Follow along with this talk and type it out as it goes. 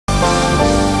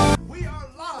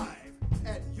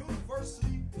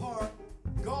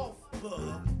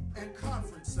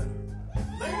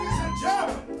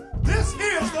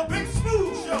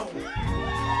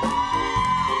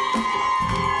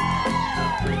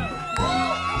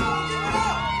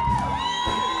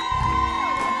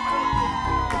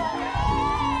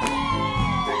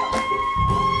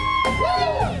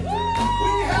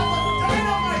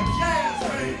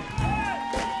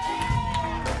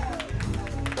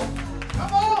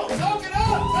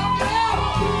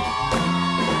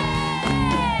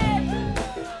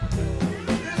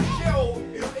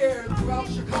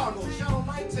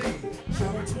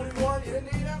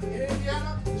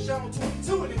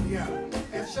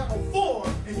Channel 4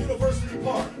 in University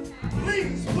Park.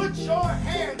 Please put your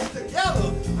hands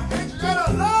together. I need you to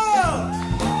love.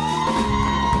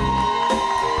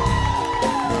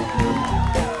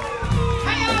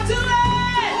 How y'all doing?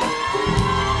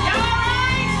 Y'all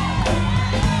alright?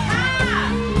 Hi.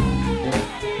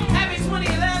 Happy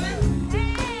 2011.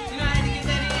 You know I had to get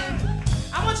that in.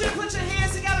 I want you to put your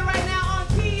hands together right now on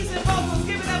keys and vocals.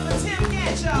 Give it up for Tim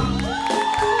Gatch, y'all.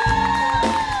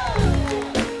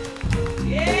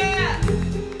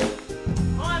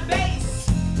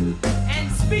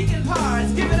 Speaking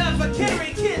parts, give it up for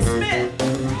Kenry Kent Smith.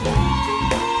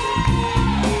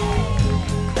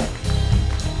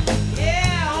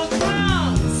 Yeah, on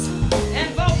drums and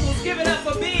vocals, give it up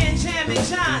for Ben Jamie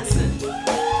Johnson.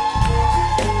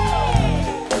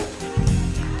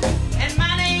 And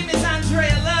my name is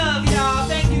Andrea Love, y'all.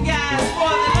 Thank you guys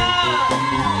for the love.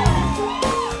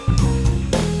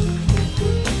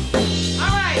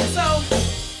 All right, so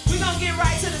we're gonna get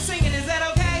right to the singing. Is that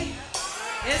okay?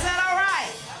 Is that all right?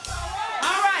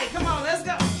 Come on, let's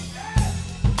go.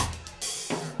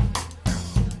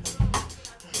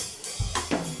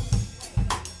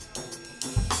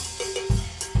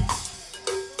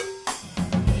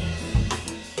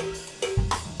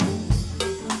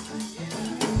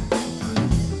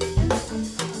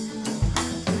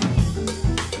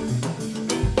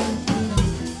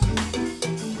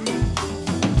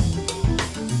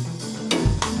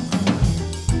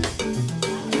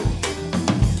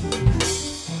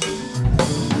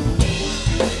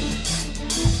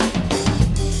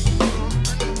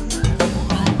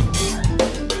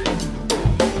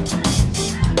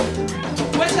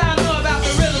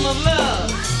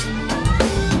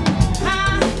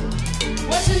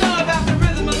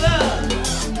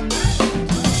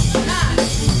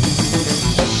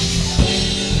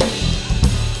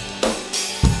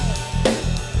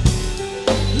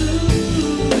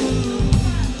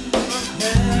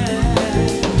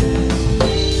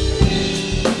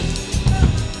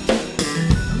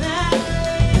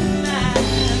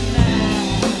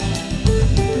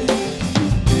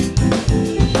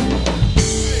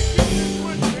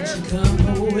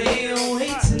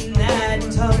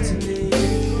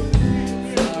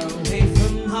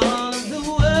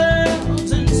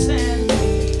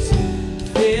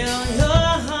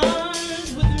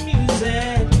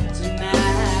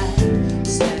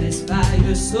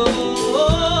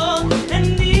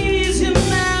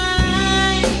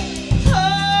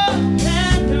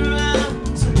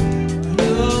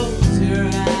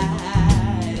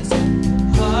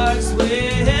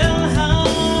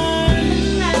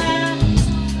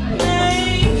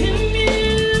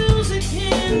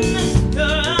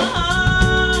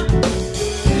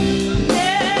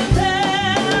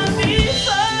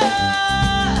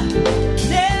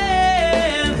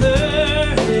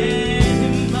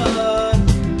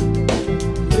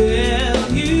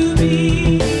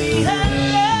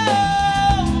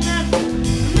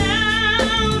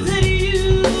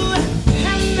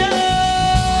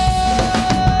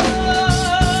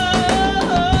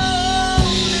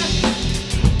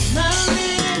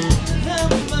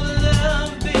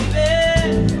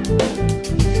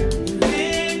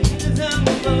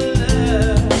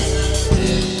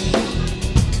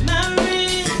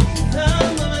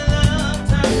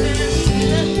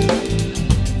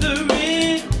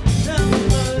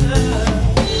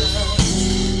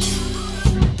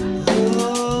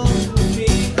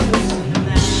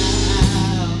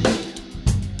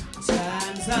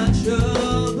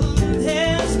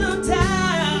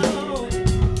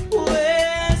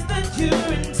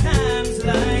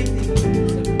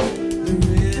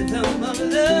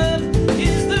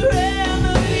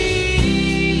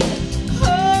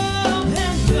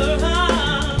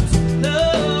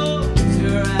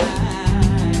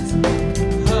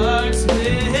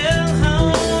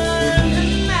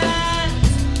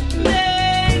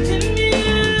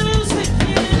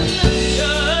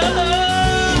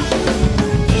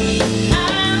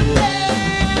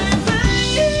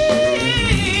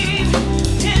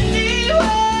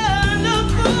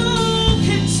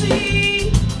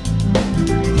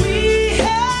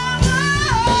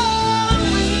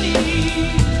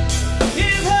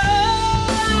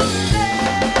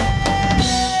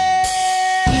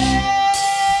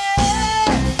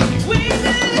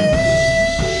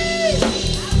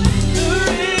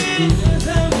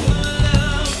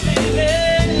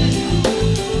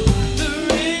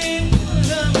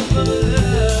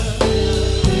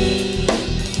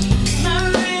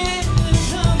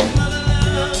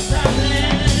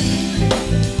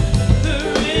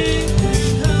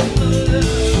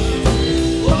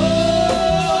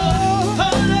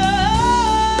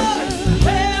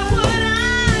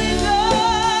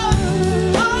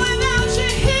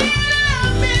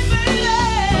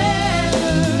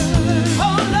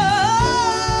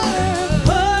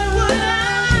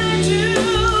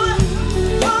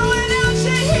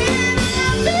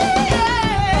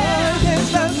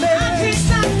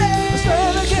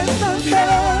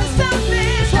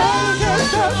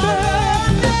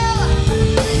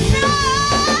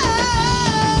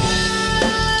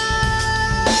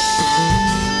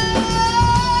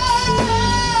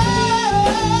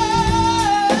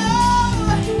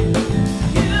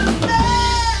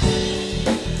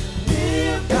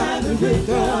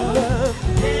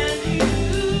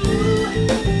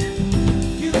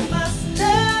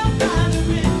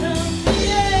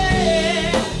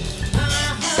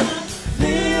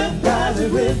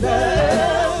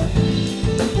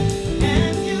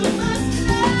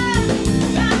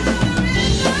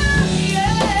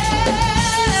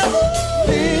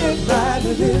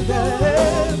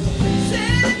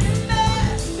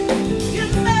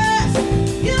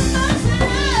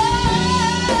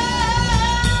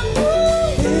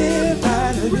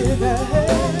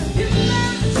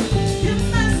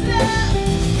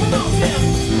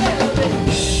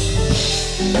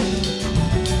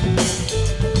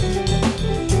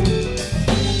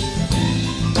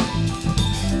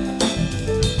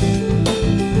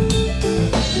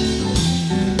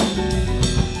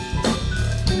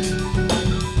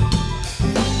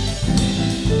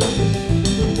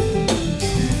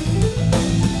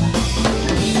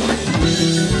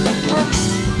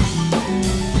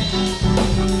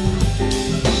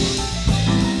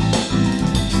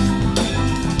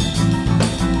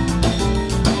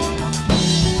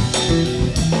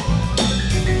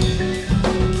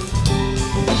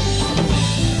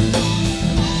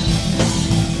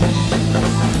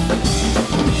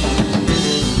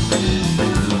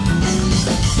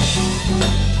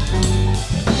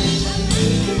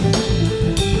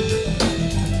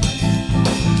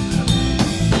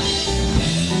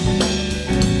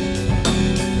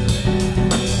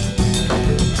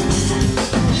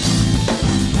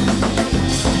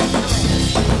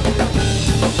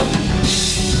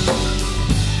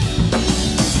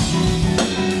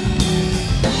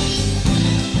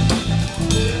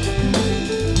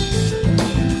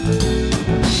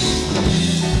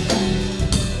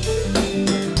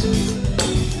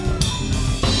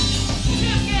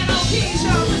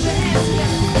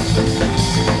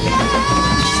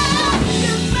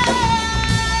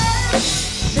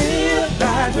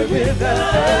 the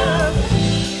rhythm.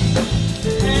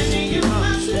 And you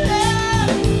must love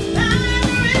by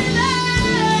the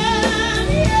rhythm.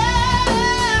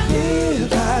 Yeah. Live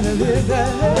by the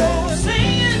rhythm.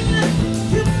 Singing,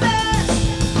 you must,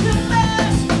 you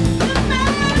must, you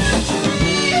must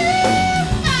live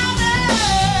by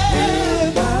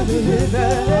Live by the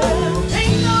rhythm.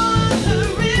 Ain't no other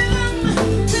rhythm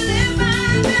to live by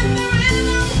than the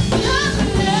rhythm of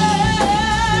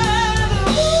love.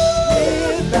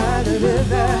 Live by the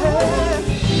rhythm.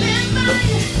 Live by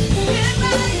it, live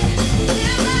by it,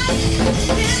 live by it,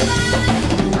 live by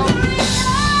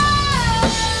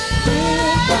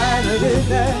Live by the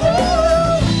rhythm.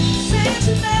 Say it,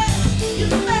 you must,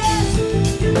 you must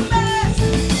live by the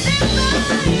rhythm.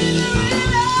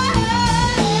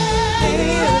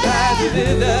 Live by the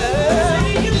rhythm.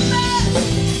 Say you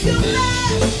must, you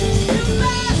must, you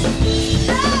must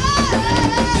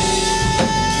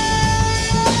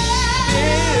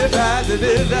Live by the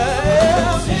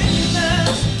rhythm.